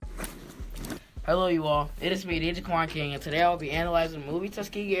Hello, you all. It is me, DJ Quan King, and today I will be analyzing the movie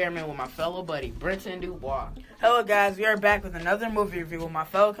Tuskegee Airmen with my fellow buddy, Brenton Dubois. Hello, guys. We are back with another movie review with my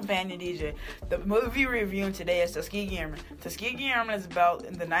fellow companion, DJ. The movie we're reviewing today is Tuskegee Airmen. Tuskegee Airmen is about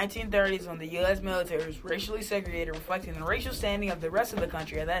in the 1930s when the U.S. military was racially segregated, reflecting the racial standing of the rest of the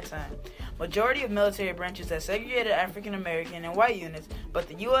country at that time. Majority of military branches had segregated African American and white units, but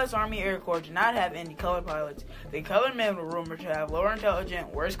the U.S. Army Air Corps did not have any colored pilots. The colored men were rumored to have lower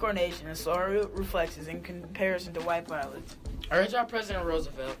intelligence, worse coordination, and slower reflexes in comparison to white pilots. Urged by President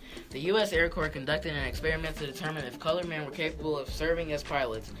Roosevelt, the U.S. Air Corps conducted an experiment to determine if colored men were capable of serving as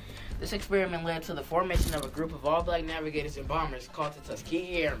pilots. This experiment led to the formation of a group of all-black navigators and bombers called the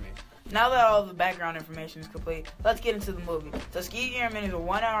Tuskegee Airmen. Now that all the background information is complete, let's get into the movie. Tuskegee Airmen is a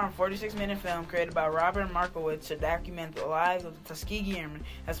 1 hour and 46-minute film created by Robert Markowitz to document the lives of the Tuskegee Airmen,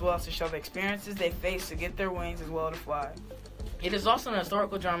 as well as to show the experiences they faced to get their wings as well to fly. It is also an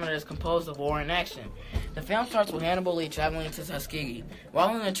historical drama that is composed of war and action. The film starts with Hannibal Lee traveling to Tuskegee. While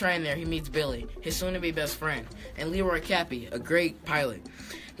on the train there, he meets Billy, his soon-to-be best friend, and Leroy Cappy, a great pilot.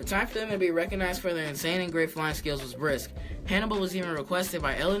 The time for them to be recognized for their insane and great flying skills was brisk. Hannibal was even requested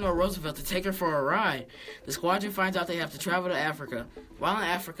by Eleanor Roosevelt to take her for a ride. The squadron finds out they have to travel to Africa. While in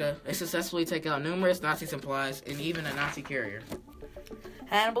Africa, they successfully take out numerous Nazi supplies and even a Nazi carrier.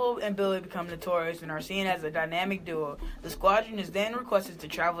 Hannibal and Billy become notorious and are seen as a dynamic duo. The squadron is then requested to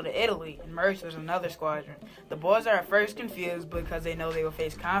travel to Italy and merge with another squadron. The boys are at first confused because they know they will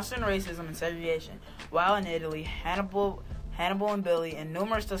face constant racism and segregation. While in Italy, Hannibal and Billy and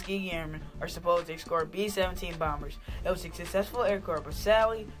numerous Tuskegee Airmen are supposed to escort B-17 bombers. It was a successful escort, but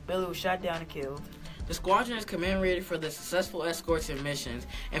sadly, Billy was shot down and killed. The squadron is commemorated for the successful escorts and missions,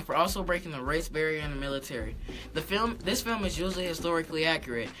 and for also breaking the race barrier in the military. This film is usually historically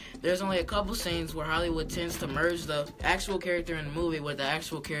accurate. There's only a couple scenes where Hollywood tends to merge the actual character in the movie with the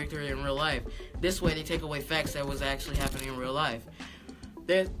actual character in real life. This way, they take away facts that was actually happening in real life.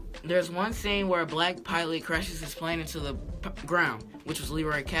 There's one scene where a black pilot crashes his plane into the ground, which was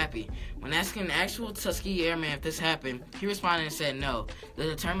Leroy Cappy. When asking the actual Tuskegee Airman if this happened, he responded and said no. The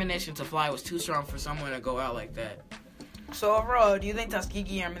determination to fly was too strong for someone to go out like that. So overall, do you think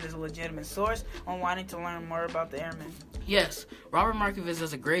Tuskegee Airmen is a legitimate source on wanting to learn more about the airmen? Yes, Robert Markowitz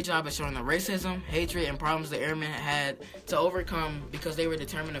does a great job at showing the racism, hatred, and problems the airmen had to overcome because they were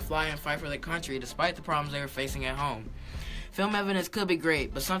determined to fly and fight for their country despite the problems they were facing at home. Film evidence could be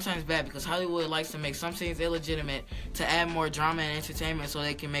great, but sometimes bad because Hollywood likes to make some scenes illegitimate to add more drama and entertainment so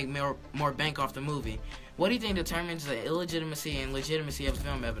they can make more bank off the movie. What do you think determines the illegitimacy and legitimacy of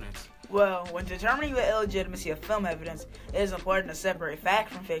film evidence? Well, when determining the illegitimacy of film evidence, it is important to separate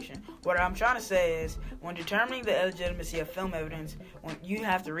fact from fiction. What I'm trying to say is, when determining the illegitimacy of film evidence, you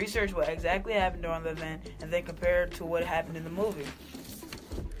have to research what exactly happened during the event and then compare it to what happened in the movie.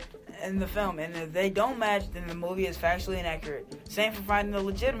 In the film, and if they don't match, then the movie is factually inaccurate. Same for finding the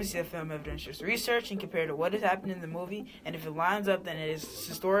legitimacy of film evidence. Just research and compare to what has happened in the movie, and if it lines up, then it is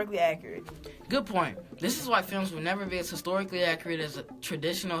historically accurate. Good point. This is why films will never be as historically accurate as a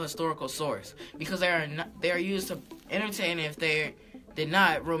traditional historical source, because they are used to entertain. If they did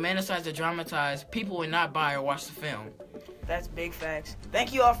not romanticize or dramatize, people would not buy or watch the film. That's big facts.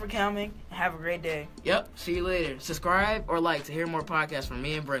 Thank you all for coming, and have a great day. Yep, see you later. Subscribe or like to hear more podcasts from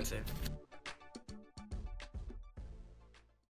me and Brenton.